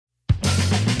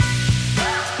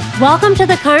Welcome to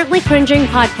the Currently Cringing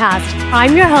podcast.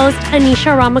 I'm your host,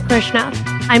 Anisha Ramakrishna.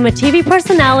 I'm a TV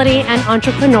personality and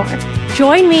entrepreneur.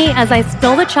 Join me as I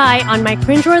spill the chai on my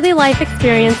cringeworthy life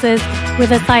experiences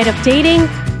with a side of dating,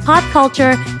 pop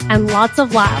culture, and lots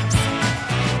of laughs.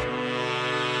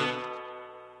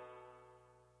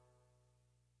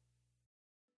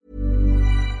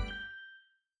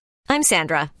 I'm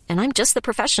Sandra, and I'm just the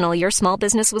professional your small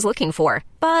business was looking for.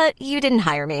 But you didn't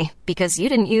hire me because you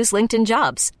didn't use LinkedIn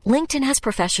Jobs. LinkedIn has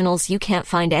professionals you can't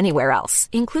find anywhere else,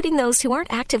 including those who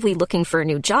aren't actively looking for a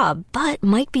new job, but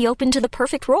might be open to the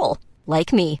perfect role,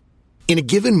 like me. In a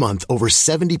given month, over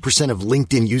 70% of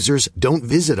LinkedIn users don't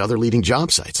visit other leading job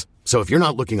sites. So if you're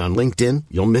not looking on LinkedIn,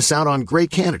 you'll miss out on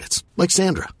great candidates like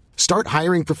Sandra. Start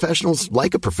hiring professionals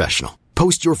like a professional.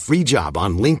 Post your free job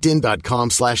on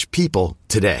linkedin.com/people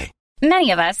today.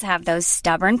 Many of us have those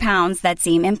stubborn pounds that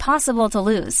seem impossible to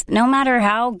lose, no matter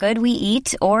how good we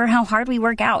eat or how hard we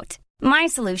work out. My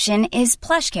solution is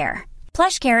PlushCare.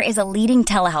 PlushCare is a leading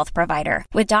telehealth provider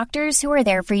with doctors who are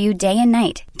there for you day and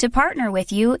night to partner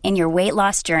with you in your weight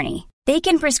loss journey. They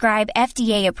can prescribe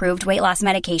FDA-approved weight loss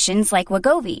medications like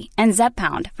Wegovy and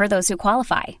Zepbound for those who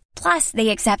qualify. Plus, they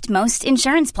accept most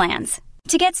insurance plans.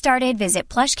 To get started, visit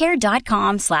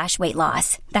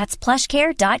plushcare.com/weightloss. That's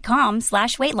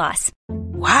plushcare.com/weightloss.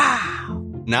 Wow.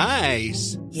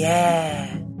 Nice.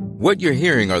 Yeah. What you're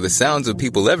hearing are the sounds of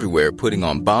people everywhere putting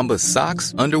on Bombas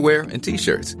socks, underwear, and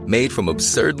T-shirts made from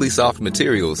absurdly soft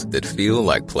materials that feel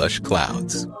like plush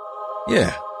clouds.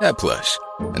 Yeah, that plush.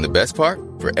 And the best part?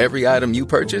 For every item you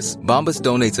purchase, Bombas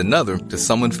donates another to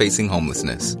someone facing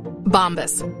homelessness.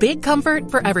 Bombas. Big comfort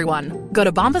for everyone. Go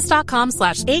to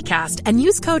bombas.com/ACAST and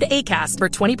use code ACAST for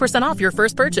 20% off your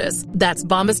first purchase. That's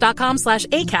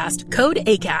bombas.com/ACAST. Code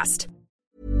ACAST.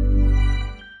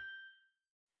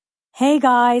 Hey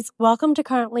guys, welcome to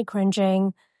Currently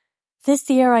Cringing. This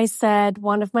year I said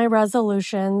one of my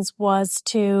resolutions was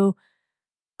to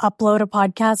upload a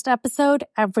podcast episode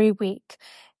every week,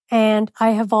 and I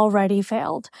have already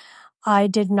failed. I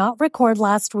did not record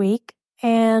last week,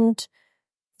 and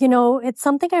it's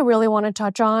something I really want to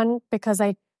touch on because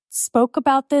I spoke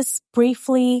about this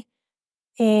briefly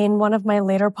in one of my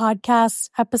later podcast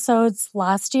episodes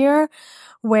last year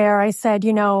where I said,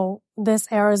 this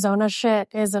Arizona shit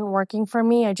isn't working for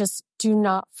me. I just do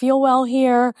not feel well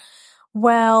here.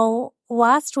 Well,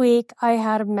 last week I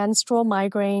had a menstrual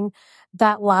migraine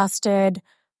that lasted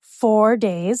 4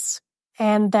 days.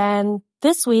 And then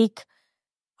this week,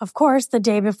 of course, the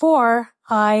day before,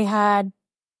 I had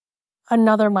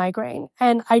another migraine.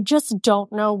 And I just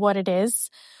don't know what it is.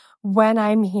 When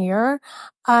I'm here,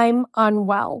 I'm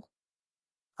unwell.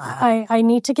 I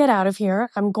need to get out of here.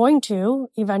 I'm going to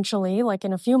eventually, like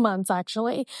in a few months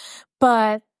actually.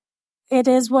 But it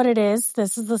is what it is.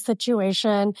 This is the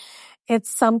situation. It's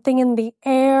something in the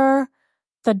air,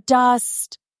 the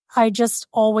dust. I just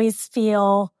always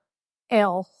feel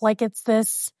ill. Like it's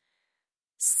this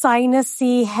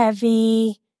sinusy,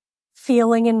 heavy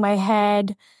feeling in my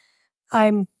head.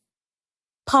 I'm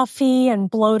puffy and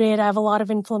bloated. I have a lot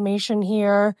of inflammation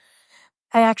here.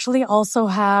 I actually also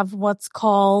have what's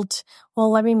called,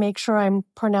 let me make sure I'm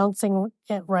pronouncing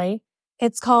it right.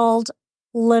 It's called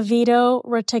levator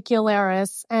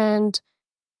reticularis. And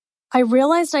I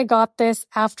realized I got this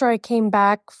after I came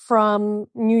back from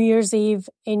New Year's Eve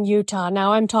in Utah.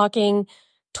 Now I'm talking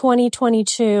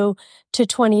 2022 to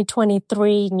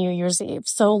 2023 New Year's Eve.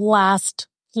 So last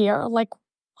year, like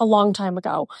a long time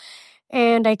ago.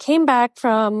 And I came back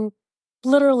from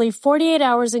literally 48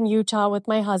 hours in Utah with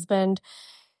my husband.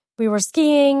 We were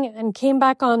skiing and came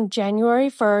back on January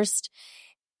 1st.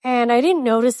 And I didn't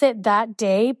notice it that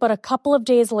day, but a couple of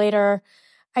days later,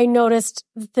 I noticed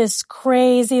this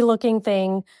crazy looking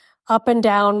thing up and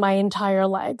down my entire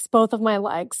legs, both of my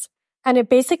legs. And it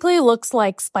basically looks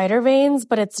like spider veins,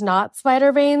 but it's not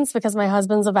spider veins because my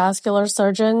husband's a vascular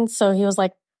surgeon. So he was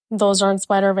like, those aren't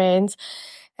spider veins.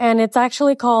 And it's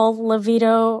actually called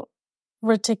levator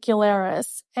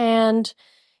reticularis. And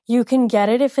you can get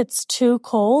it if it's too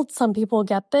cold. Some people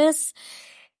get this.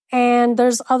 And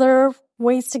there's other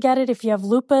ways to get it if you have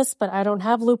lupus, but I don't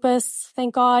have lupus,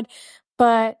 thank God.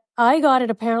 But I got it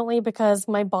apparently because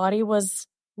my body was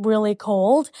really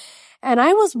cold and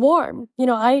I was warm.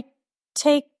 I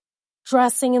take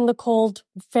dressing in the cold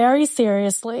very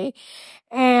seriously.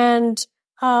 And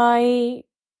I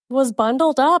was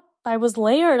bundled up. I was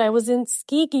layered. I was in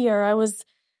ski gear. I was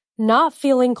not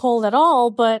feeling cold at all,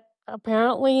 but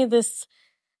apparently this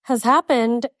has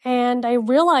happened. And I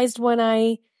realized when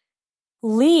I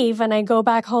leave and I go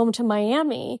back home to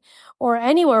Miami or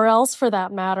anywhere else for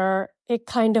that matter, it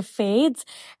kind of fades.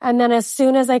 And then as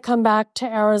soon as I come back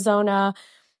to Arizona,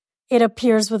 it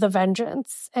appears with a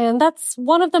vengeance. And that's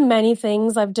one of the many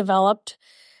things I've developed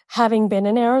having been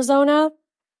in Arizona,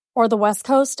 or the West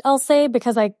Coast, I'll say,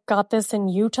 because I got this in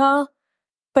Utah.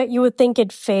 But you would think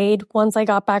it'd fade once I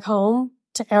got back home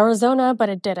to Arizona, but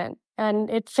it didn't. And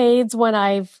it fades when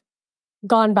I've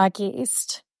gone back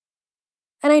east.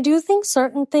 And I do think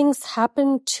certain things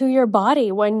happen to your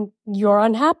body when you're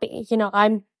unhappy.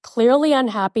 I'm clearly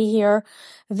unhappy here.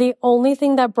 The only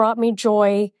thing that brought me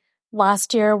joy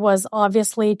last year was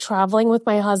obviously traveling with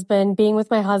my husband, being with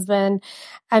my husband,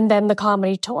 and then the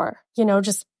comedy tour,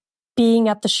 just being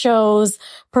at the shows,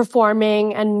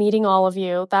 performing, and meeting all of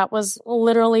you. That was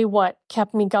literally what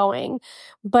kept me going.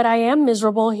 But I am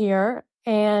miserable here,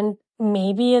 and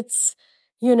maybe it's,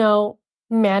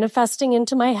 manifesting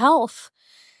into my health.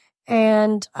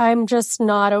 And I'm just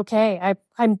not okay.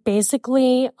 I'm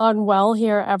basically unwell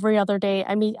here every other day.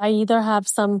 I mean, I either have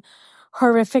some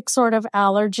horrific sort of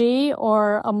allergy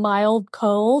or a mild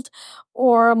cold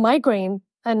or a migraine,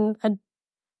 and a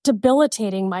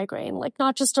debilitating migraine, like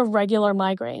not just a regular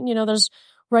migraine. There's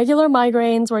regular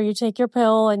migraines where you take your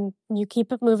pill and you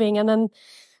keep it moving. And then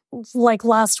like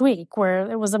last week where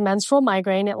it was a menstrual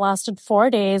migraine, it lasted 4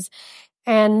 days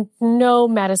and no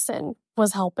medicine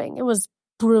was helping. It was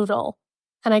brutal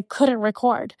and I couldn't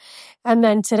record. And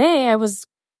then today I was,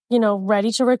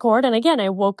 ready to record. And again, I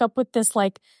woke up with this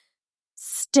like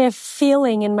stiff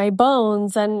feeling in my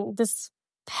bones and this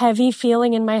heavy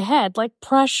feeling in my head, like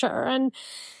pressure. And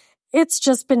it's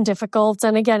just been difficult.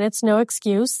 And again, it's no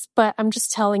excuse, but I'm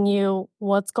just telling you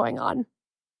what's going on.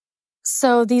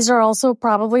 So these are also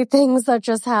probably things that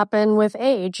just happen with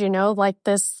age, like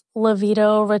this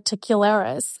libido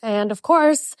reticularis. And of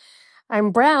course,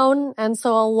 I'm brown. And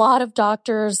so a lot of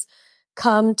doctors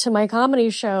come to my comedy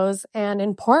shows. And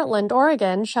in Portland,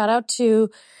 Oregon, shout out to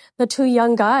the 2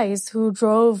 young guys who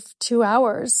drove 2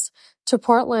 hours to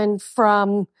Portland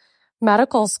from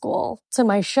medical school to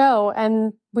my show.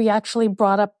 And we actually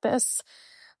brought up this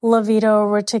libido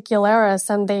reticularis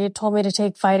and they told me to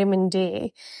take vitamin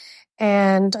D.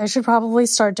 And I should probably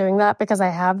start doing that because I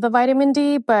have the vitamin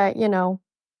D, but,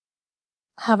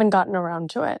 haven't gotten around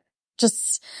to it.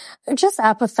 Just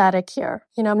apathetic here.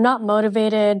 I'm not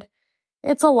motivated.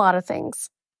 It's a lot of things.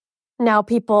 Now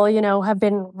people, have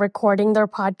been recording their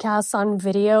podcasts on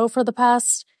video for the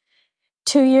past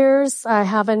 2 years. I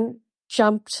haven't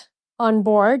jumped on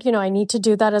board. I need to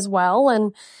do that as well.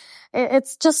 And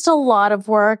it's just a lot of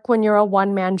work when you're a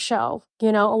one-man show. A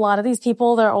lot of these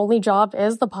people, their only job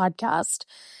is the podcast.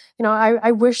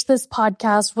 I wish this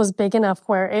podcast was big enough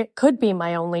where it could be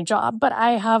my only job, but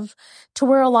I have to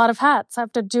wear a lot of hats. I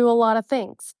have to do a lot of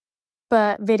things.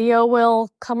 But video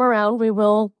will come around. We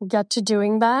will get to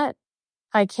doing that.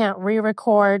 I can't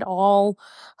re-record all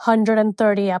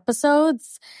 130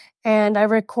 episodes, and I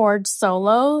record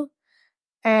solo.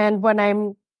 And when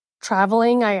I'm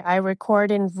traveling, I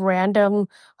record in random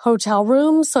hotel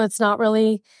rooms, so it's not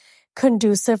really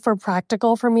conducive or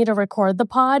practical for me to record the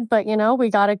pod, but we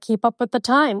got to keep up with the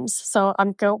times. So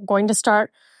I'm going to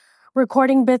start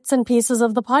recording bits and pieces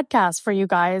of the podcast for you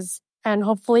guys, and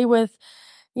hopefully with,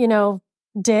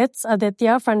 Dits,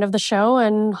 Aditya, friend of the show,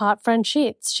 and hot friend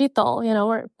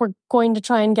Sheetal, we're going to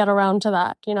try and get around to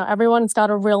that. Everyone's got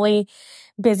a really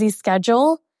busy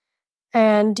schedule.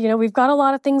 And, we've got a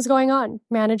lot of things going on,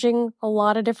 managing a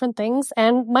lot of different things,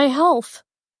 and my health.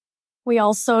 We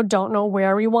also don't know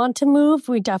where we want to move.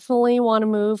 We definitely want to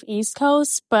move East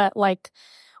Coast, but like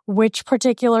which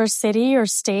particular city or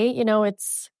state,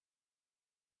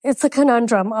 it's a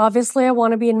conundrum. Obviously, I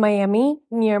want to be in Miami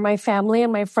near my family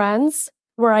and my friends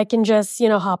where I can just,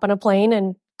 hop on a plane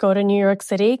and go to New York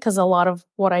City because a lot of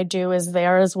what I do is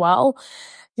there as well,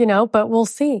 but we'll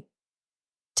see.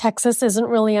 Texas isn't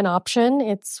really an option.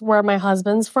 It's where my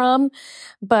husband's from,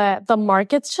 but the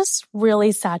market's just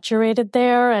really saturated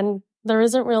there and there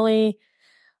isn't really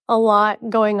a lot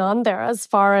going on there as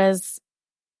far as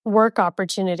work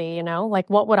opportunity, like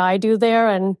what would I do there?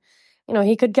 And,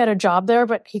 he could get a job there,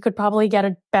 but he could probably get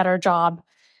a better job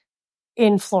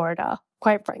in Florida,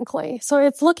 quite frankly. So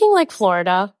it's looking like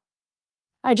Florida.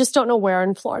 I just don't know where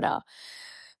in Florida.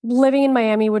 Living in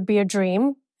Miami would be a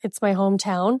dream. It's my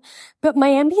hometown. But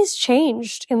Miami's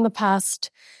changed in the past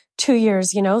 2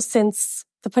 years, since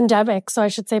the pandemic. So I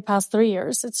should say past 3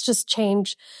 years. It's just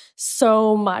changed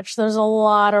so much. There's a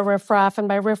lot of riffraff. And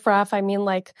by riffraff, I mean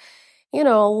like,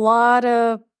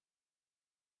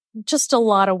 just a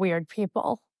lot of weird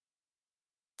people.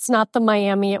 It's not the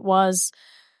Miami it was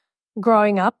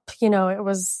growing up. It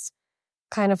was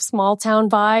kind of small town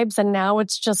vibes. And now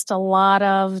it's just a lot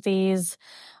of these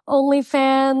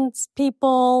OnlyFans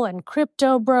people and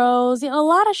crypto bros, a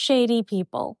lot of shady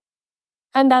people.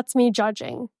 And that's me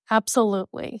judging.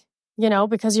 Absolutely.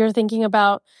 Because you're thinking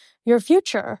about your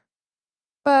future.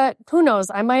 But who knows?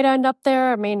 I might end up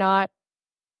there. I may not.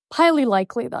 Highly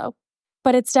likely, though.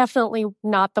 But it's definitely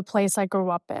not the place I grew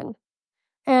up in.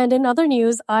 And in other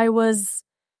news, I was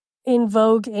in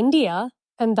Vogue India,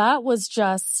 and that was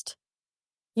just,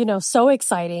 so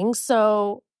exciting.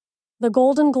 So the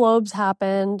Golden Globes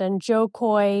happened, and Joe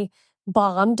Coy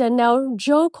bombed. And now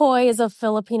Joe Coy is a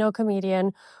Filipino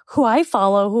comedian who I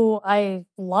follow, who I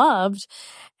loved.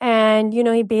 And,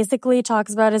 he basically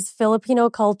talks about his Filipino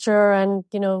culture and,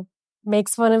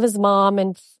 makes fun of his mom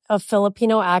and a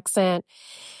Filipino accent.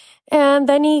 And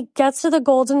then he gets to the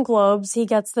Golden Globes. He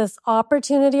gets this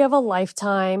opportunity of a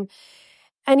lifetime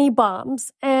and he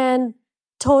bombs and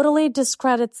totally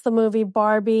discredits the movie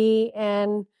Barbie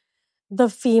and the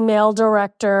female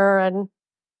director and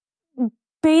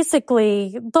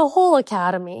basically the whole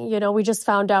Academy. We just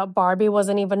found out Barbie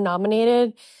wasn't even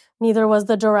nominated. Neither was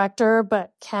the director,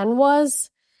 but Ken was.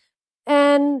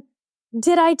 And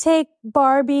did I take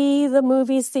Barbie, the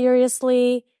movie,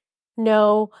 seriously?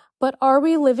 No. But are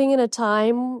we living in a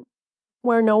time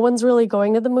where no one's really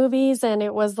going to the movies and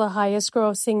it was the highest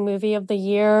grossing movie of the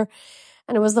year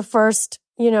and it was the first,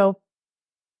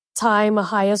 time a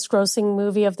highest grossing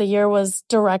movie of the year was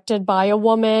directed by a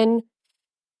woman?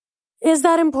 Is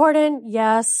that important?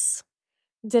 Yes.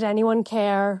 Did anyone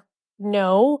care?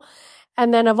 No.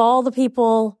 And then of all the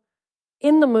people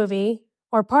in the movie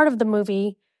or part of the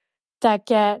movie that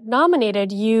get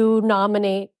nominated, you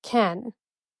nominate Ken.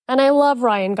 And I love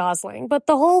Ryan Gosling, but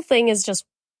the whole thing is just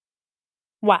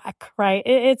whack, right?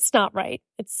 It's not right.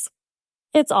 It's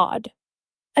odd.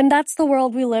 And that's the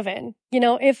world we live in.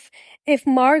 If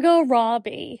Margot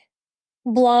Robbie,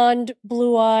 blonde,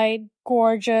 blue-eyed,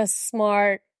 gorgeous,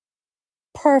 smart,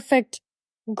 perfect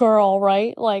girl,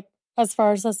 right? Like, as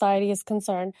far as society is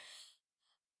concerned.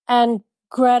 And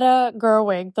Greta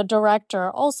Gerwig, the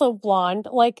director, also blonde,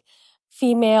 like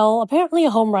female, apparently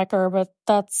a homewrecker, but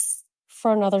that's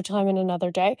for another time and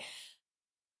another day,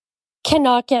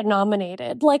 cannot get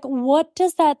nominated. Like, what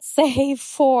does that say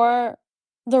for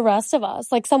the rest of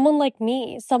us? Like someone like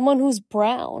me, someone who's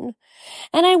brown.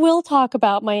 And I will talk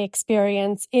about my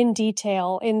experience in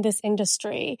detail in this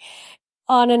industry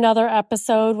on another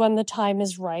episode when the time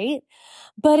is right.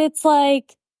 But it's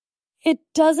like, it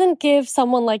doesn't give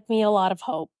someone like me a lot of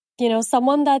hope.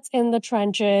 Someone that's in the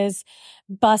trenches,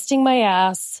 busting my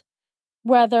ass,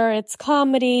 whether it's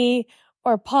comedy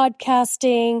or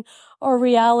podcasting or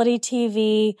reality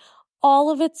TV, all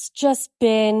of it's just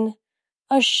been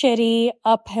a shitty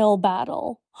uphill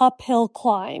battle, uphill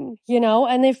climb,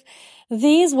 And if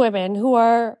these women who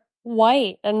are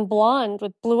white and blonde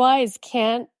with blue eyes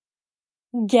can't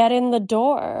get in the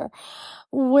door,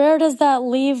 where does that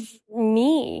leave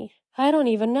me? I don't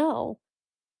even know.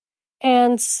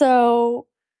 And so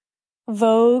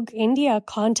Vogue India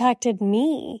contacted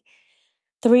me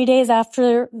 3 days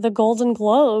after the Golden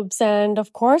Globes. And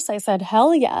of course I said,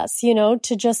 hell yes,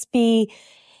 to just be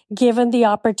given the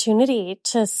opportunity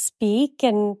to speak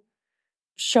and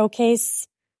showcase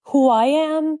who I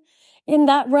am in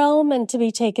that realm and to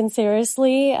be taken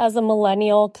seriously as a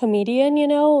millennial comedian,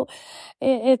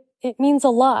 it means a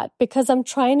lot because I'm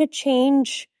trying to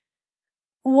change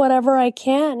whatever I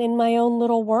can in my own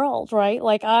little world, right?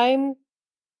 Like I'm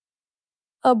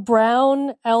a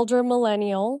brown elder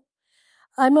millennial.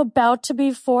 I'm about to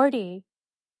be 40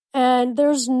 and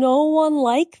there's no one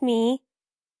like me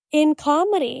in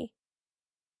comedy.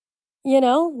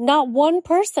 Not one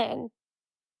person,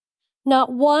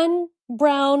 not one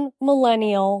brown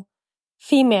millennial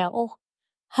female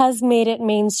has made it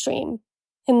mainstream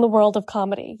in the world of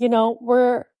comedy.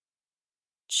 We're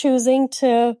choosing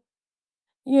to,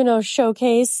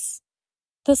 showcase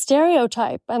the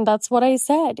stereotype. And that's what I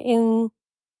said in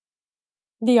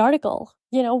the article.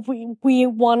 We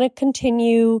want to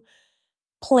continue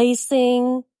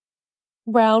placing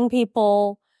brown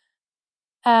people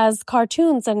as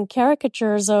cartoons and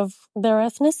caricatures of their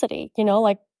ethnicity.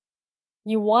 Like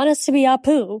you want us to be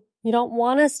Apu. You don't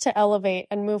want us to elevate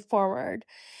and move forward.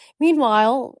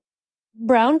 Meanwhile,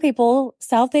 brown people,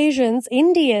 South Asians,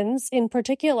 Indians in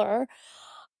particular,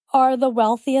 are the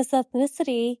wealthiest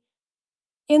ethnicity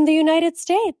in the United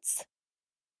States.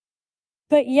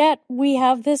 But yet we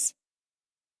have this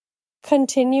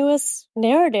continuous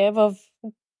narrative of,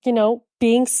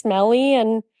 being smelly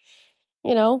and,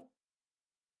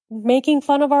 making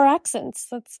fun of our accents.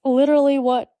 That's literally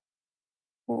what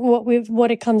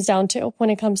it comes down to when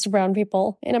it comes to brown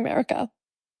people in America.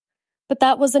 But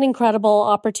that was an incredible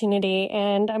opportunity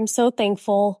and I'm so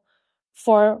thankful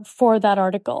for that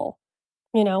article,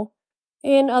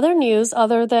 In other news,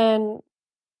 other than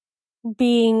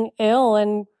being ill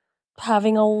and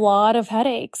having a lot of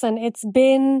headaches. And it's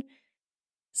been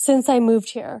since I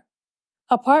moved here.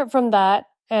 Apart from that,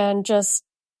 and just,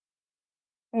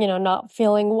 not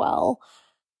feeling well,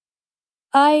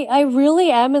 I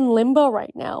really am in limbo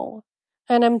right now.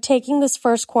 And I'm taking this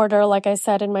first quarter, like I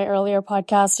said in my earlier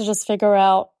podcast, to just figure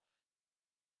out,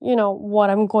 what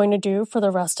I'm going to do for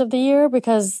the rest of the year,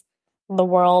 because the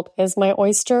world is my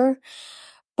oyster.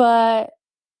 But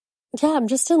yeah, I'm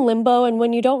just in limbo. And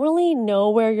when you don't really know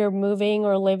where you're moving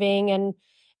or living, and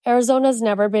Arizona's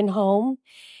never been home,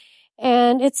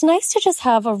 and it's nice to just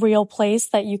have a real place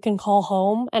that you can call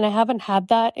home. And I haven't had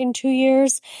that in 2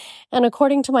 years. And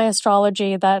according to my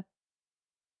astrology,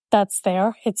 that's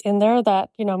there. It's in there that,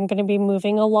 I'm going to be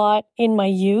moving a lot in my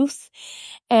youth,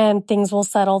 and things will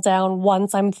settle down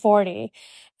once I'm 40.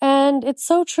 And it's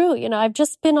so true. I've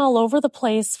just been all over the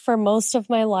place for most of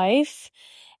my life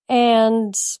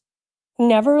and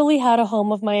never really had a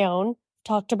home of my own.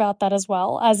 Talked about that as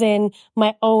well, as in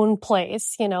my own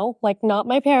place, like not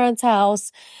my parents'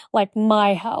 house, like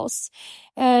my house.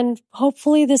 And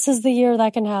hopefully this is the year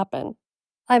that can happen.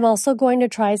 I'm also going to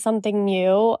try something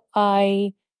new.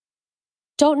 I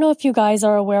don't know if you guys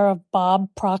are aware of Bob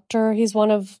Proctor. He's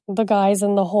one of the guys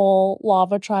in the whole law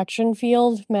of attraction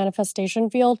field,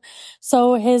 manifestation field.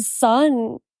 So his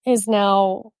son is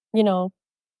now,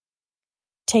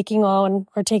 taking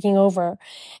over.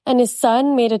 And his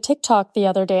son made a TikTok the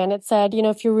other day, and it said,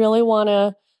 if you really want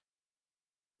to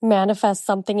manifest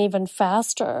something even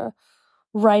faster,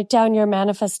 write down your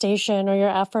manifestation or your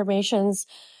affirmations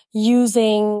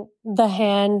using the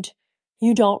hand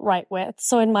you don't write with.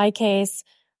 So in my case,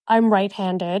 I'm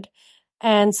right-handed.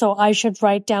 And so I should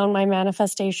write down my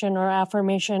manifestation or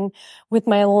affirmation with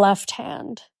my left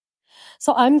hand.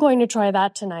 So I'm going to try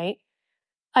that tonight.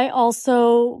 I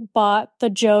also bought the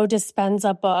Joe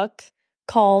Dispenza book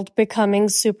called Becoming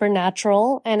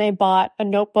Supernatural, and I bought a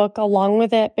notebook along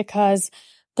with it because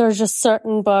there's just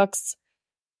certain books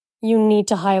you need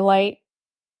to highlight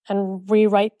and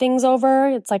rewrite things over.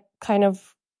 It's like kind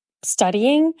of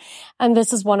studying, and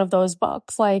this is one of those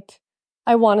books. Like,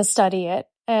 I want to study it,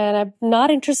 and I'm not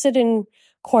interested in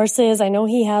courses. I know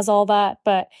he has all that,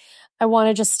 but I want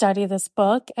to just study this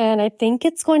book, and I think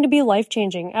it's going to be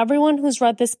life-changing. Everyone who's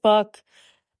read this book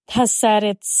has said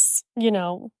it's,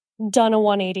 done a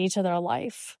 180 to their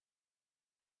life.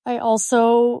 I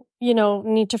also,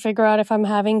 need to figure out if I'm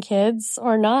having kids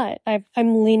or not.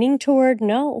 I'm leaning toward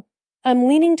no. I'm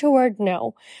leaning toward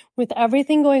no. With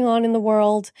everything going on in the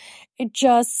world,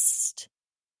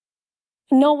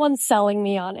 no one's selling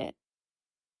me on it.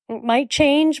 It might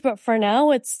change, but for now,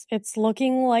 it's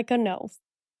looking like a no.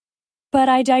 But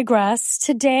I digress.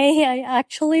 Today, I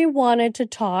actually wanted to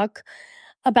talk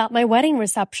about my wedding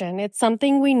reception. It's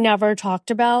something we never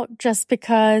talked about just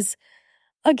because,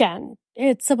 again,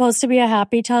 it's supposed to be a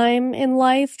happy time in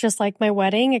life, just like my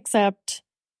wedding, except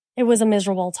it was a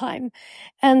miserable time.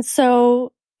 And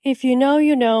so if you know,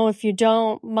 you know. If you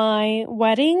don't, my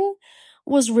wedding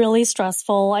was really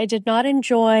stressful. I did not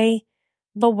enjoy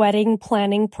the wedding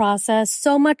planning process,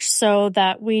 so much so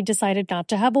that we decided not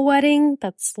to have a wedding.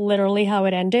 That's literally how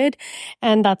it ended.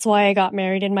 And that's why I got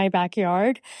married in my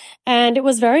backyard. And it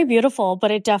was very beautiful,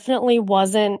 but it definitely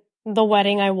wasn't the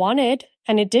wedding I wanted.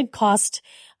 And it did cost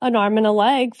an arm and a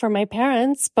leg for my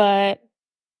parents, but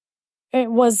it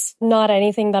was not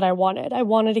anything that I wanted. I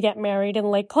wanted to get married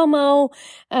in Lake Como,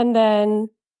 and then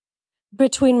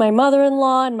between my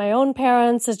mother-in-law and my own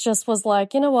parents, it just was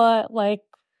like, you know what, like,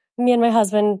 me and my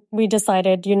husband, we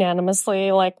decided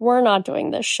unanimously, like, we're not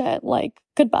doing this shit. Like,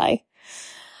 goodbye.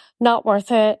 Not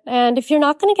worth it. And if you're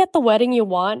not going to get the wedding you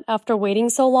want after waiting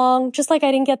so long, just like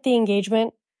I didn't get the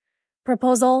engagement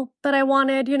proposal that I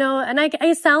wanted, and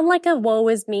I sound like a woe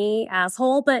is me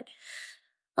asshole, but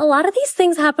a lot of these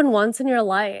things happen once in your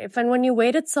life. And when you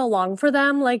waited so long for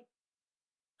them, like,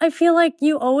 I feel like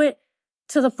you owe it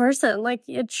to the person. Like,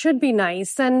 it should be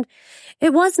nice. And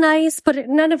it was nice, but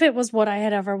none of it was what I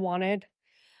had ever wanted.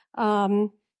 And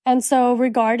so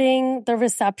regarding the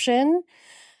reception,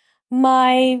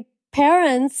 my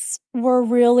parents were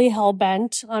really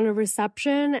hell-bent on a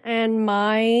reception, and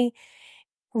my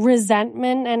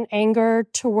resentment and anger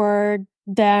toward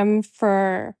them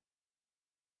for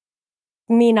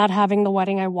me not having the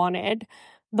wedding I wanted,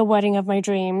 the wedding of my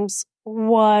dreams,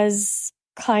 was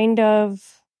kind of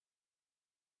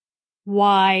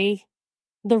why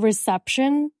the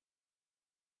reception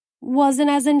wasn't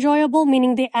as enjoyable,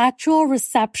 meaning the actual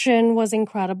reception was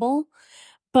incredible,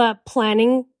 but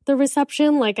planning the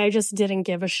reception, like, I just didn't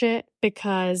give a shit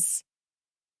because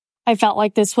I felt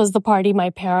like this was the party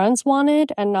my parents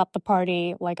wanted and not the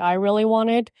party like I really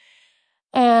wanted.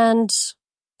 And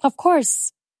of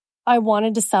course, I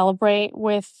wanted to celebrate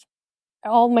with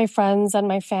all my friends and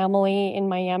my family in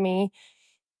Miami,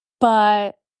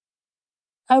 but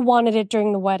I wanted it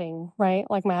during the wedding, right?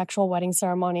 Like my actual wedding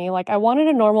ceremony. Like I wanted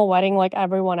a normal wedding like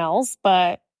everyone else,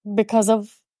 but because of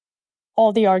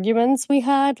all the arguments we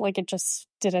had, like it just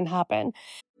didn't happen.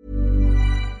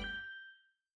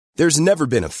 There's never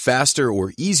been a faster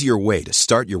or easier way to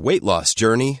start your weight loss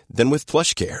journey than with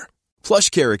PlushCare.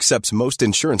 PlushCare accepts most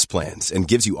insurance plans and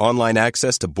gives you online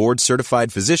access to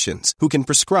board-certified physicians who can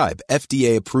prescribe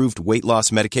FDA-approved weight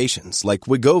loss medications like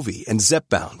Wegovy and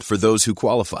Zepbound for those who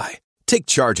qualify. Take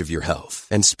charge of your health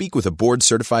and speak with a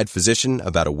board-certified physician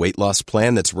about a weight loss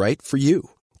plan that's right for you.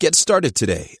 Get started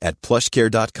today at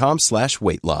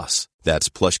plushcare.com/weight loss. That's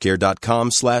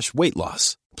plushcare.com/weight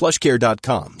loss.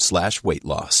 plushcare.com/weight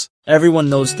loss. Everyone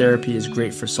knows therapy is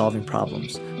great for solving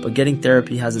problems, but getting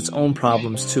therapy has its own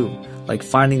problems too, like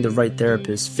finding the right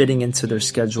therapist, fitting into their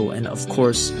schedule, and of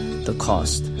course, the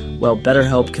cost. Well,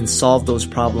 BetterHelp can solve those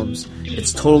problems.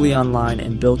 It's totally online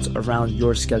and built around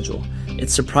your schedule.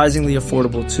 It's surprisingly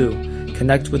affordable too.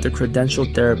 Connect with a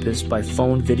credentialed therapist by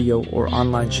phone, video, or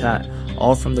online chat,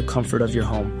 all from the comfort of your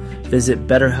home. Visit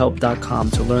BetterHelp.com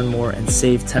to learn more and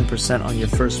save 10% on your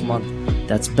first month.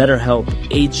 That's BetterHelp,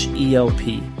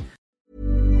 H-E-L-P.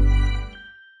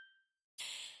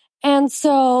 And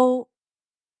so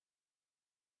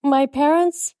my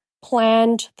parents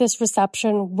planned this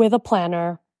reception with a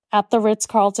planner at the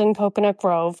Ritz-Carlton Coconut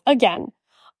Grove. Again,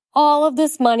 all of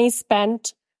this money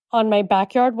spent on my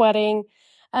backyard wedding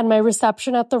and my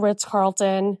reception at the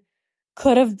Ritz-Carlton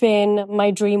could have been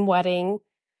my dream wedding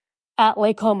at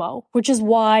Lake Como, which is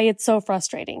why it's so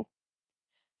frustrating.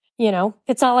 You know,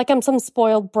 it's not like I'm some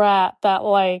spoiled brat that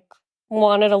like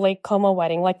wanted a Lake Como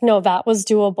wedding. Like, no, that was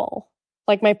doable.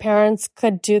 Like my parents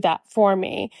could do that for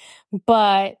me.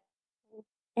 But,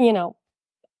 you know,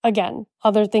 again,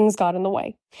 other things got in the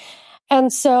way.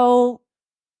 And so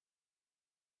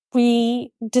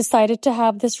we decided to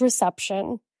have this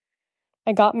reception.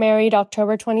 I got married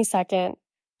October 22nd,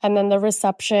 and then the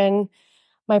reception,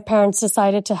 my parents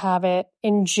decided to have it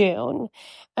in June.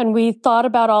 And we thought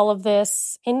about all of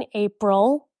this in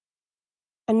April,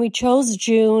 and we chose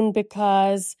June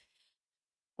because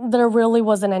there really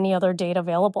wasn't any other date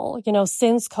available. You know,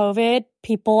 since COVID,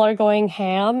 people are going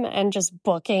ham and just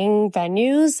booking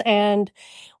venues, and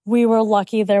we were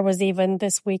lucky there was even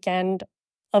this weekend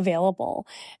available.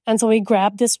 And so we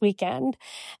grabbed this weekend.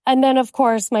 And then, of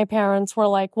course, my parents were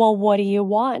like, well, what do you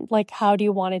want? Like, how do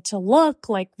you want it to look?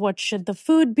 Like, what should the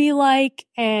food be like?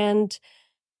 And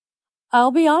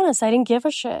I'll be honest, I didn't give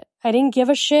a shit. I didn't give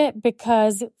a shit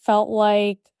because it felt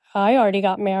like I already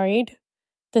got married.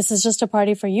 This is just a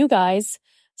party for you guys.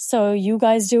 So you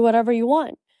guys do whatever you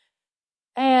want.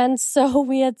 And so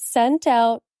we had sent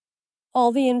out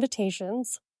all the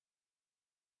invitations.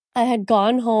 I had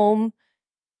gone home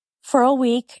for a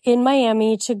week in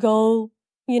Miami to go,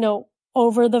 you know,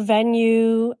 over the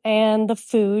venue and the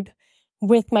food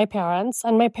with my parents.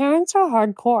 And my parents are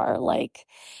hardcore. Like,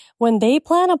 when they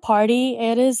plan a party,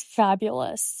 it is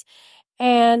fabulous.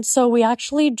 And so we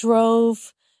actually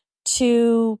drove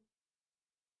to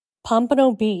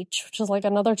Pompano Beach, which is like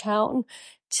another town,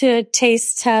 to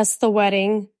taste test the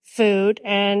wedding food,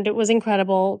 and it was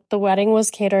incredible. The wedding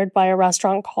was catered by a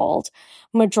restaurant called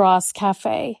Madras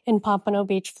Cafe in Pompano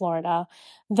Beach, Florida.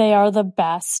 They are the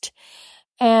best.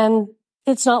 And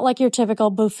it's not like your typical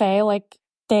buffet. Like,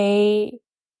 they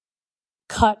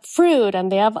cut fruit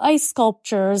and they have ice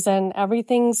sculptures and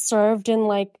everything's served in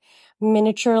like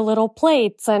miniature little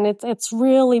plates, and it's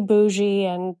really bougie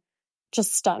and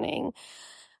just stunning.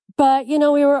 But, you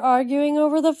know, we were arguing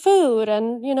over the food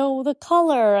and, you know, the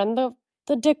color and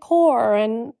the decor.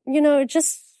 And, you know, it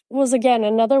just was, again,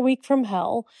 another week from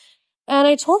hell. And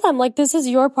I told them, like, this is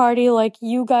your party. Like,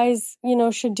 you guys, you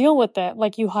know, should deal with it.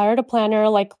 Like, you hired a planner.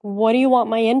 Like, what do you want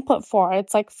my input for?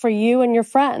 It's like for you and your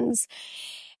friends.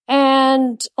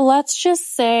 And let's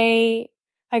just say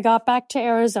I got back to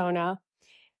Arizona,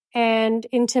 and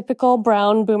in typical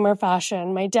brown boomer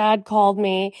fashion, my dad called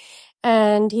me.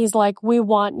 And he's like, we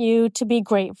want you to be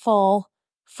grateful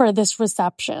for this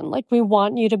reception. Like, we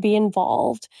want you to be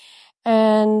involved.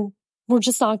 And we're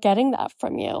just not getting that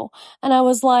from you. And I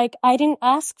was like, I didn't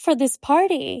ask for this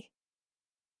party.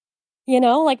 You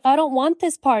know, like, I don't want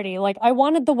this party. Like, I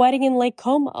wanted the wedding in Lake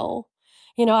Como.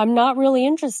 You know, I'm not really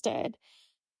interested.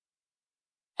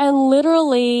 And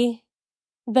literally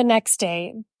the next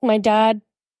day, my dad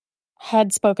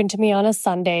had spoken to me on a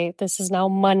Sunday. This is now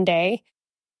Monday.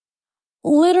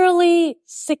 Literally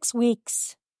 6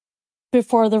 weeks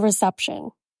before the reception,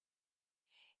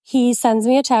 he sends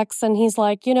me a text and he's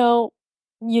like, you know,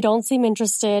 you don't seem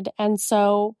interested, and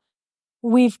so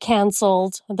we've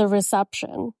canceled the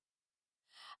reception.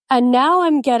 And now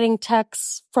I'm getting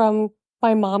texts from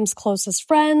my mom's closest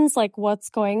friends, like, what's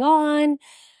going on?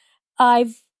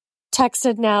 I've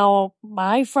texted now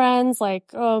my friends, like,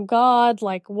 oh God,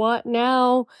 like, what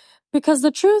now? Because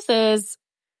the truth is,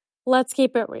 let's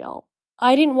keep it real.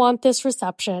 I didn't want this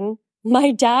reception.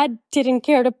 My dad didn't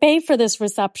care to pay for this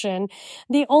reception.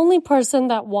 The only person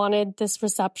that wanted this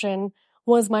reception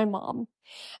was my mom.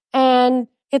 And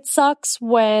it sucks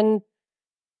when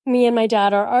me and my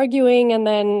dad are arguing and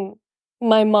then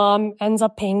my mom ends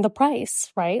up paying the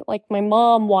price, right? Like, my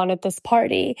mom wanted this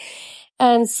party.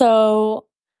 And so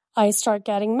I start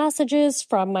getting messages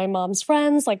from my mom's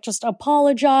friends, like, just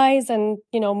apologize and,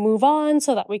 move on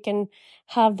so that we can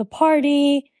have the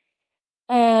party.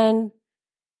 And,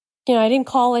 I didn't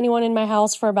call anyone in my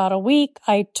house for about a week.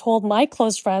 I told my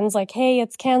close friends, like, hey,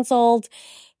 it's canceled.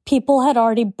 People had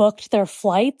already booked their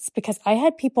flights because I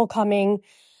had people coming,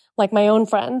 like my own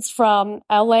friends from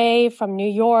LA, from New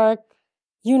York,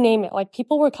 you name it. Like,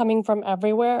 people were coming from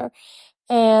everywhere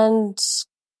and,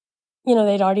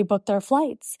 they'd already booked their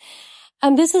flights.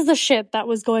 And this is the shit that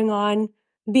was going on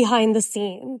behind the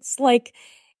scenes. Like,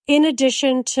 in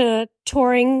addition to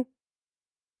touring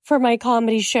for my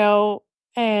comedy show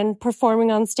and performing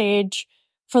on stage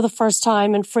for the first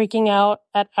time and freaking out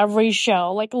at every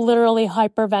show, like literally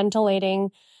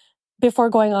hyperventilating before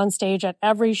going on stage at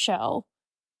every show.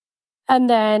 And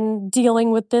then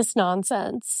dealing with this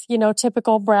nonsense,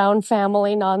 typical Brown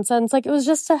family nonsense. Like, it was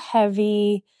just a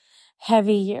heavy,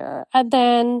 heavy year. And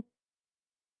then,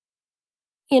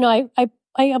 I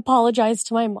apologized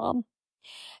to my mom.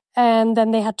 And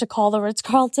then they had to call the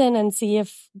Ritz-Carlton and see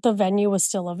if the venue was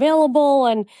still available.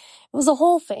 And it was a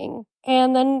whole thing.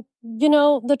 And then,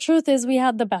 the truth is we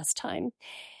had the best time.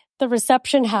 The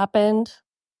reception happened.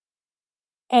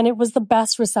 And it was the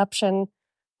best reception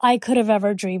I could have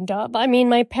ever dreamed of. I mean,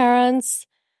 my parents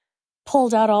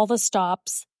pulled out all the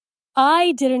stops.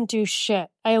 I didn't do shit.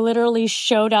 I literally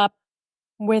showed up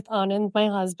with Anand, my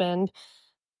husband,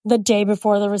 the day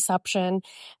before the reception.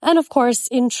 And of course,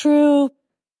 in true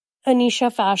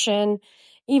Anisha fashion,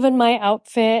 even my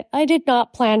outfit, I did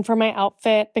not plan for my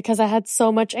outfit because I had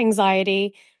so much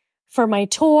anxiety for my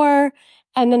tour.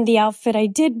 And then the outfit I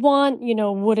did want,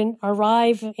 wouldn't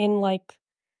arrive in like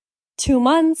 2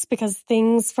 months because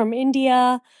things from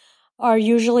India are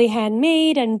usually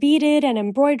handmade and beaded and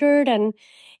embroidered, and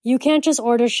you can't just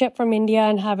order shit from India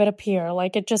and have it appear.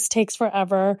 Like, it just takes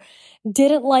forever.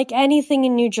 Didn't like anything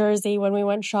in New Jersey when we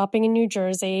went shopping in New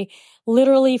Jersey.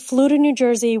 Literally flew to New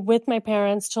Jersey with my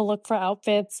parents to look for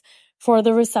outfits for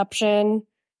the reception.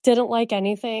 Didn't like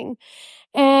anything.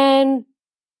 And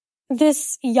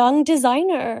this young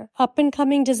designer,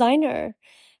 up-and-coming designer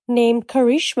named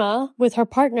Karishma, with her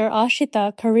partner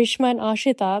Ashita, Karishma and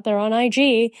Ashita, they're on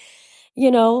IG,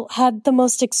 had the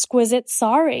most exquisite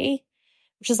sari,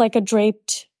 which is like a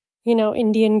draped,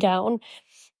 Indian gown,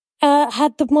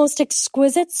 had the most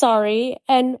exquisite sari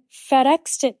and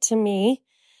FedExed it to me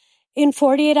in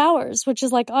 48 hours, which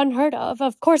is like unheard of.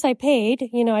 Of course I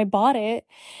paid, I bought it,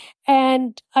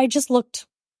 and I just looked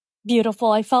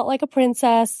beautiful. I felt like a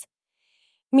princess.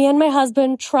 Me and my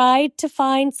husband tried to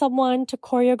find someone to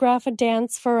choreograph a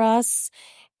dance for us.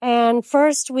 And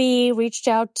first we reached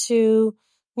out to,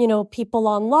 people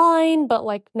online, but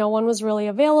like no one was really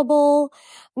available.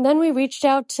 And then we reached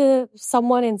out to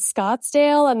someone in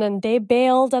Scottsdale, and then they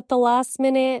bailed at the last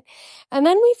minute. And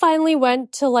then we finally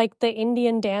went to like the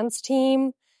Indian dance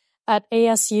team at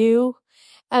ASU.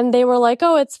 And they were like,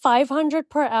 oh, it's $500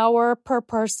 per hour per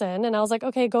person. And I was like,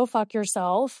 okay, go fuck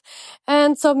yourself.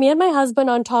 And so me and my husband,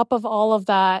 on top of all of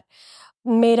that,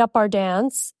 made up our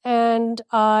dance. And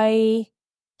I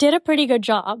did a pretty good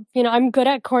job. I'm good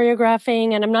at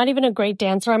choreographing, and I'm not even a great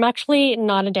dancer. I'm actually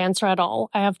not a dancer at all.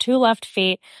 I have 2 left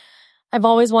feet. I've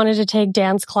always wanted to take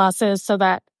dance classes so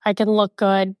that I can look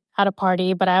good at a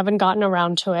party, but I haven't gotten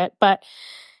around to it. But,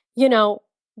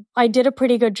 I did a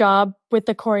pretty good job with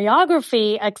the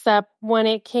choreography, except when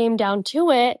it came down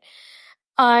to it,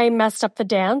 I messed up the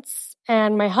dance.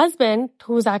 And my husband,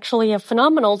 who's actually a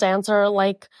phenomenal dancer,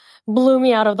 like blew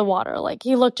me out of the water. Like,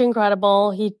 he looked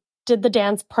incredible. He did the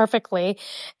dance perfectly.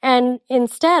 And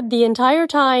instead, the entire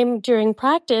time during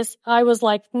practice, I was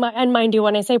like, and mind you,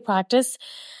 when I say practice,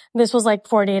 this was like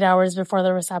 48 hours before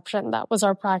the reception. That was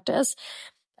our practice.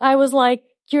 I was like,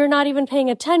 you're not even paying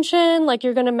attention, like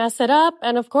you're going to mess it up.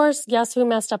 And of course, guess who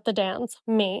messed up the dance?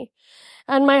 Me.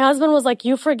 And my husband was like,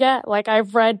 you forget, like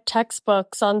I've read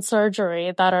textbooks on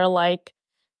surgery that are like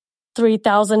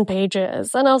 3,000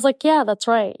 pages. And I was like, yeah, that's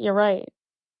right. You're right.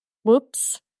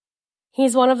 Whoops.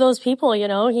 he's one of those people,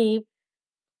 he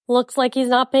looks like he's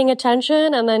not paying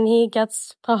attention and then he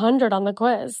gets 100 on the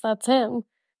quiz. That's him.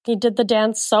 He did the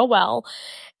dance so well.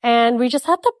 And we just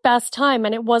had the best time,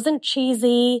 and it wasn't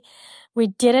cheesy. We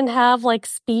didn't have like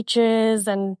speeches,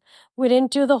 and we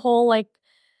didn't do the whole like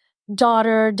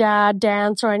daughter, dad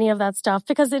dance or any of that stuff,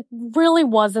 because it really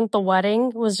wasn't the wedding.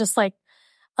 It was just like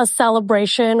a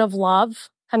celebration of love.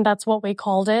 And that's what we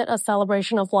called it, a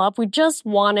celebration of love. We just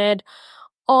wanted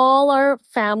all our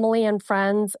family and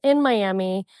friends in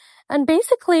Miami. And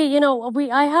basically,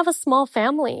 I have a small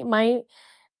family. My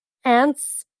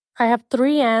aunts, I have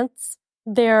 3 aunts.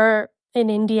 They're in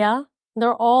India.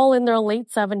 They're all in their late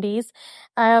 70s.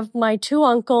 I have my 2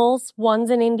 uncles. One's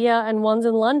in India and one's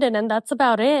in London, and that's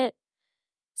about it.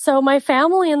 So my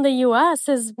family in the US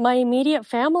is my immediate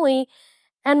family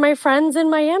and my friends in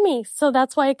Miami. So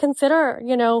that's why I consider,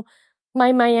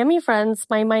 my Miami friends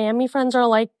are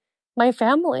like my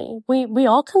family. We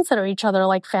all consider each other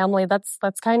like family. That's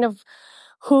kind of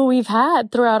who we've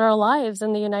had throughout our lives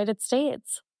in the United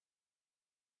States.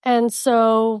 And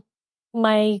so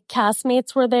my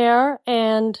castmates were there,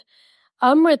 and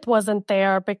Amrit wasn't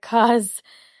there because,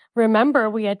 remember,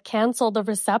 we had canceled the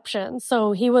reception.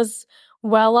 So he was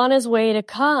well on his way to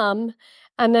come.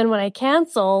 And then when I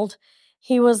canceled,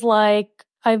 he was like,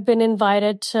 I've been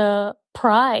invited to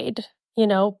Pride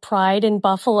in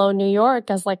Buffalo, New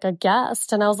York as like a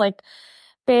guest. And I was like,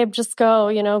 babe, just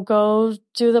go, go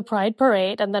do the Pride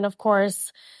parade. And then of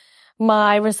course,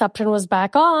 my reception was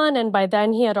back on, and by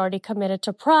then he had already committed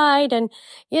to Pride, and,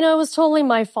 it was totally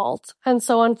my fault. And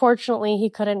so unfortunately he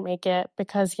couldn't make it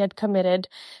because he had committed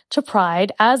to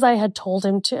Pride, as I had told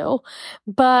him to.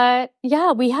 But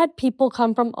yeah, we had people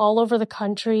come from all over the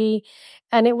country,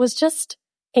 and it was just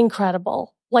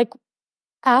incredible. Like,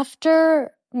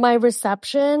 after my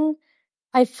reception,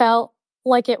 I felt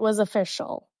like it was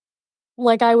official,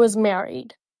 like I was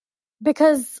married.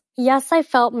 Because yes, I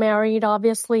felt married,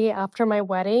 obviously, after my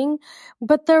wedding,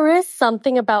 but there is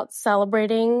something about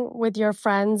celebrating with your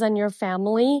friends and your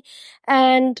family.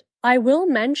 And I will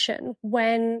mention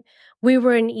when we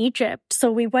were in Egypt,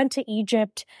 so we went to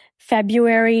Egypt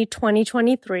February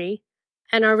 2023,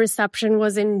 and our reception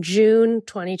was in June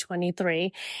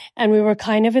 2023. And we were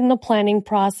kind of in the planning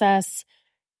process,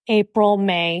 April,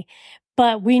 May,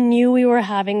 but we knew we were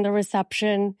having the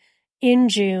reception in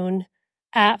June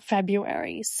at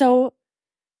February. So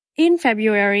in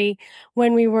February,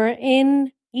 when we were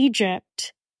in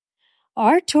Egypt,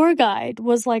 our tour guide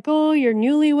was like, oh, you're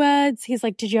newlyweds. He's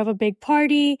like, did you have a big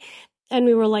party? And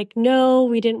we were like, no,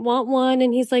 we didn't want one.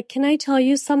 And he's like, can I tell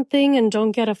you something and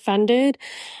don't get offended?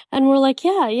 And we're like,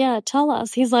 yeah, tell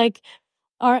us. He's like,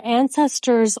 our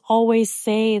ancestors always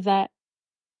say that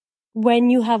when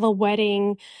you have a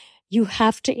wedding, you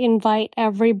have to invite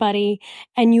everybody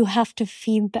and you have to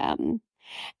feed them.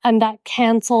 And that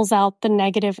cancels out the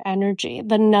negative energy,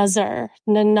 the nazar.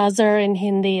 The nazar in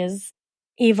Hindi is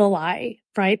evil eye,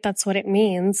 right? That's what it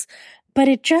means. But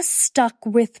it just stuck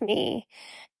with me.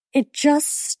 It just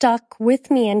stuck with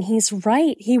me. And he's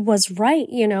right. He was right,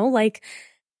 like,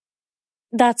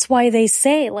 that's why they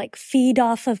say, like, feed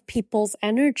off of people's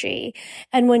energy.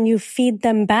 And when you feed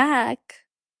them back,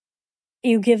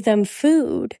 you give them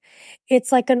food.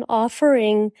 It's like an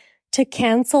offering to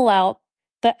cancel out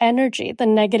the energy, the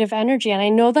negative energy. And I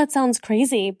know that sounds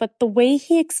crazy, but the way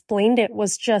he explained it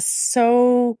was just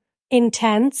so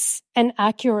intense and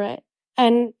accurate.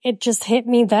 And it just hit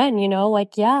me then,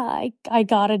 like, yeah, I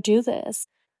gotta do this.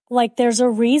 Like, there's a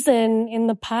reason in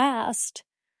the past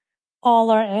all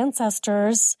our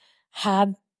ancestors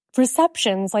had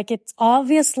receptions. Like, it's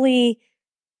obviously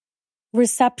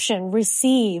reception,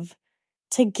 receive,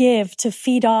 to give, to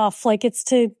feed off. Like, it's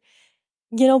to,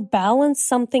 balance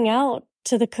something out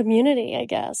to the community, I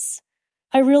guess.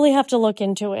 I really have to look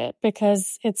into it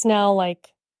because it's now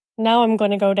I'm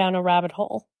going to go down a rabbit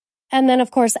hole. And then, of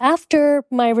course, after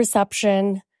my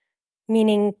reception,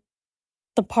 meaning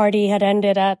the party had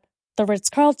ended at the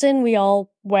Ritz-Carlton, we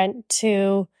all went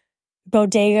to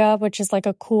Bodega, which is like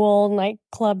a cool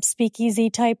nightclub speakeasy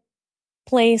type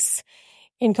place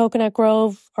in Coconut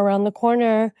Grove around the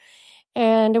corner.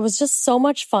 And it was just so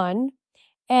much fun.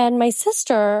 And my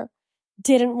sister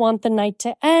didn't want the night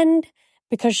to end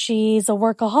because she's a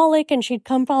workaholic and she'd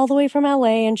come all the way from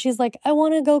LA, and she's like, I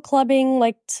want to go clubbing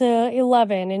like to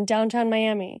 11 in downtown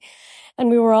Miami. And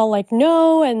we were all like,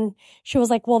 no. And she was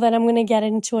like, well, then I'm going to get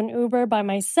into an Uber by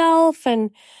myself.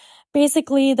 And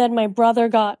basically then my brother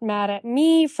got mad at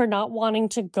me for not wanting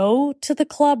to go to the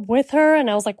club with her. And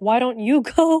I was like, why don't you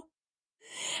go?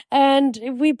 And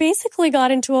we basically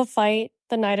got into a fight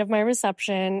the night of my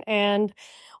reception, and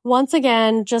once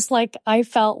again, just like I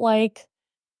felt like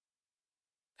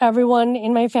everyone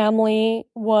in my family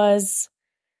was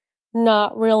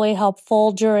not really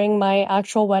helpful during my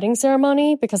actual wedding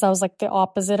ceremony because I was like the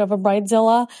opposite of a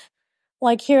bridezilla.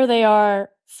 Like here they are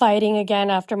fighting again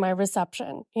after my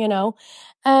reception, you know?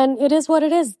 And it is what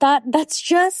it is. That's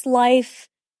just life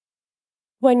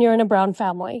when you're in a Brown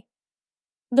family.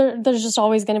 There's just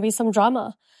always going to be some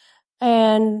drama.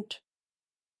 And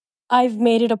I've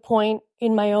made it a point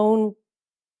in my own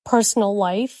personal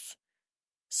life,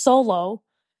 solo,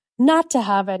 not to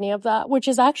have any of that, which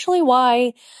is actually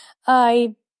why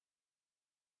I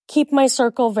keep my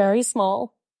circle very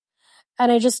small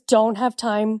and I just don't have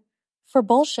time for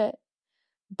bullshit.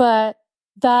 But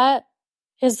that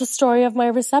is the story of my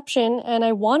reception, and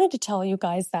I wanted to tell you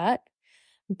guys that,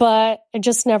 but I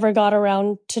just never got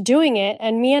around to doing it.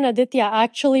 And me and Aditya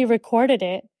actually recorded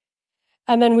it,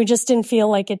 and then we just didn't feel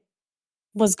like it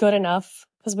was good enough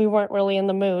because we weren't really in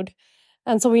the mood.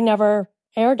 And so we never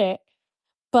aired it.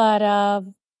 But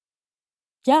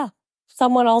yeah,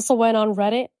 someone also went on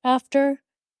Reddit after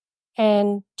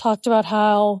and talked about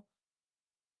how,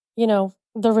 you know,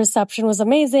 the reception was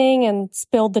amazing and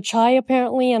spilled the chai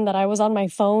apparently, and that I was on my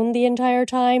phone the entire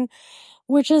time,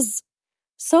 which is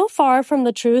so far from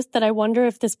the truth that I wonder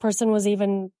if this person was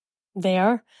even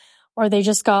there or they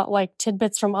just got like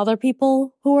tidbits from other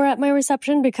people who were at my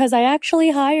reception, because I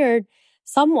actually hired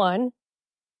someone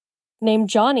named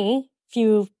Johnny. If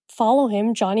you follow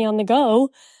him, Johnny on the Go,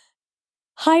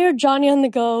 hired Johnny on the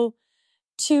Go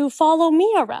to follow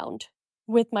me around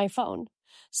with my phone.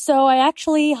 So I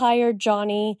actually hired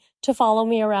Johnny to follow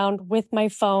me around with my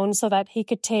phone so that he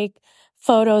could take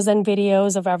photos and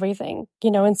videos of everything,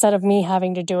 you know, instead of me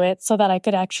having to do it, so that I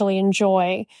could actually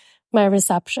enjoy my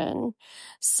reception.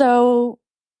 So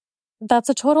that's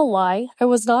a total lie. I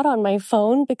was not on my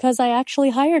phone because I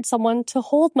actually hired someone to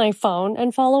hold my phone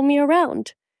and follow me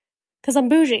around because I'm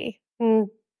bougie. And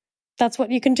that's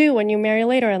what you can do when you marry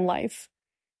later in life.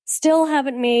 Still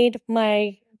haven't made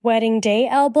my wedding day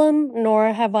album,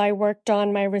 nor have I worked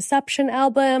on my reception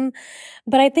album,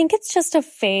 but I think it's just a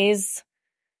phase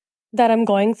that I'm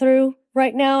going through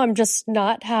right now. I'm just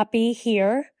not happy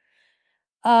here.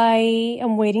 I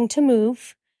am waiting to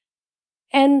move,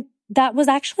 and that was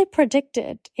actually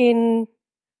predicted in,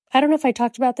 I don't know if I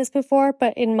talked about this before,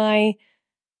 but in my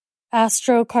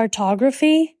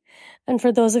astrocartography. And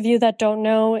for those of you that don't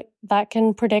know, that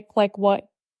can predict like what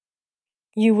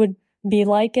you would be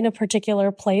like in a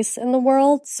particular place in the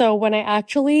world. So when I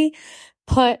actually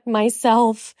put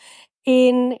myself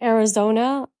in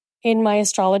Arizona in my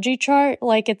astrology chart,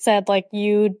 like it said, like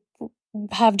you'd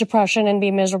have depression and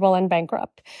be miserable and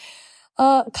bankrupt.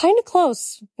 Kind of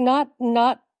close. Not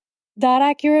that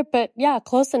accurate, but yeah,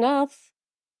 close enough.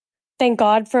 Thank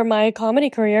God for my comedy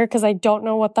career, because I don't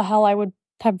know what the hell I would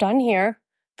have done here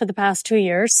for the past 2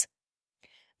 years.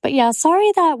 But yeah,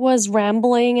 sorry that was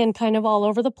rambling and kind of all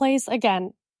over the place.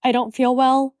 Again, I don't feel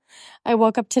well. I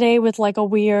woke up today with like a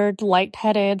weird,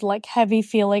 lightheaded, like heavy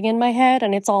feeling in my head,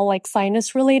 and it's all like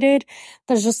sinus related.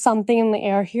 There's just something in the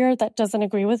air here that doesn't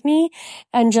agree with me,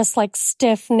 and just like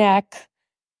stiff neck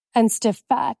and stiff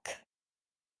back.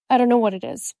 I don't know what it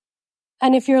is.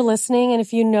 And if you're listening and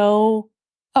if you know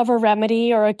of a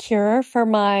remedy or a cure for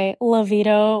my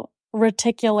libido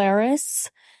reticularis,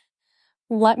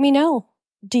 let me know.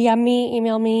 DM me,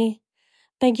 email me.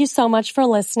 Thank you so much for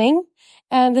listening.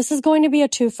 And this is going to be a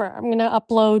twofer. I'm going to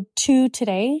upload 2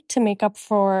 today to make up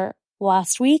for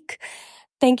last week.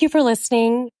 Thank you for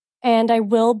listening. And I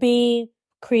will be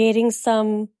creating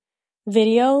some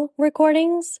video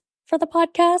recordings for the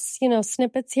podcast, you know,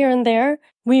 snippets here and there.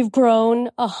 We've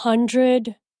grown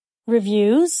 100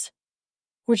 reviews,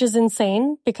 which is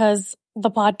insane because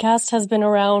the podcast has been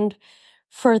around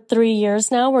for 3 years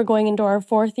now. We're going into our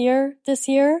 4th year this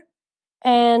year.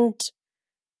 And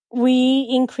we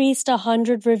increased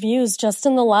 100 reviews just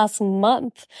in the last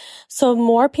month. So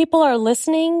more people are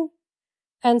listening.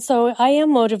 And so I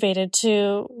am motivated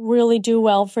to really do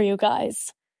well for you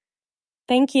guys.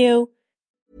 Thank you.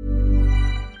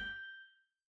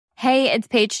 Hey, it's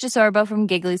Paige DeSorbo from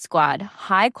Giggly Squad.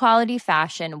 High quality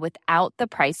fashion without the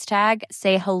price tag.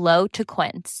 Say hello to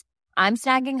Quince. I'm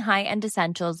snagging high-end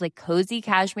essentials like cozy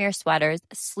cashmere sweaters,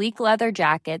 sleek leather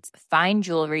jackets, fine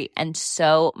jewelry, and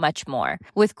so much more.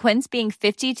 With Quince being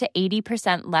 50 to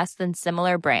 80% less than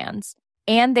similar brands.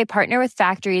 And they partner with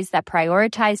factories that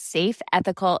prioritize safe,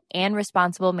 ethical, and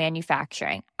responsible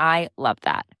manufacturing. I love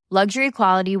that. Luxury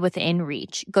quality within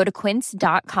reach. Go to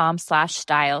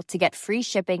quince.com/style to get free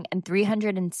shipping and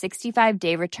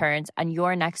 365-day returns on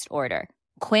your next order.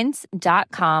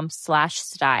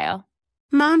 Quince.com/style.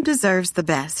 Mom deserves the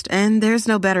best, and there's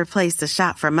no better place to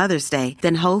shop for Mother's Day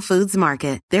than Whole Foods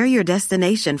Market. They're your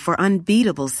destination for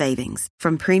unbeatable savings,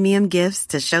 from premium gifts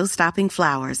to show-stopping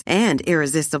flowers and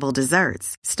irresistible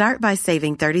desserts. Start by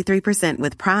saving 33%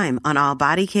 with Prime on all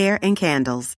body care and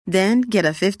candles. Then get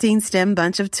a 15-stem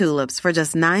bunch of tulips for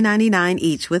just $9.99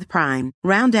 each with Prime.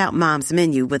 Round out Mom's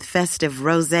menu with festive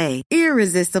rosé,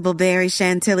 irresistible berry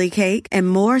chantilly cake, and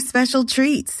more special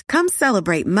treats. Come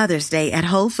celebrate Mother's Day at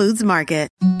Whole Foods Market.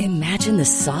 Imagine the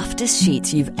softest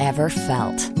sheets you've ever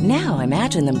felt. Now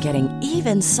imagine them getting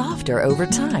even softer over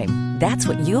time. That's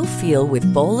what you'll feel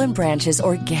with Boll & Branch's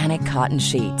organic cotton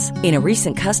sheets. In a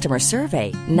recent customer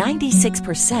survey,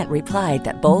 96% replied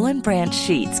that Boll & Branch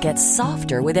sheets get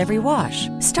softer with every wash.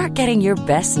 Start getting your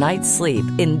best night's sleep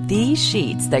in these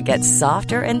sheets that get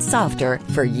softer and softer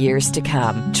for years to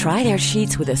come. Try their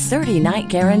sheets with a 30-night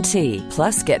guarantee.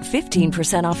 Plus, get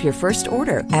 15% off your first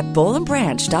order at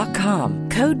bollandbranch.com.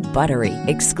 Code BUTTERY.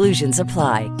 Exclusions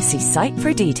apply. See site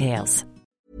for details.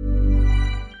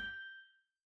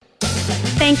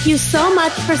 Thank you so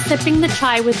much for sipping the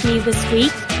chai with me this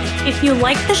week. If you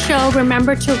like the show,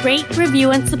 remember to rate,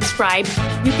 review, and subscribe.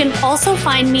 You can also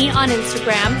find me on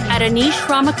Instagram at Anish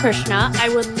Ramakrishna. I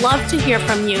would love to hear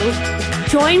from you.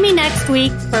 Join me next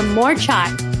week for more chai.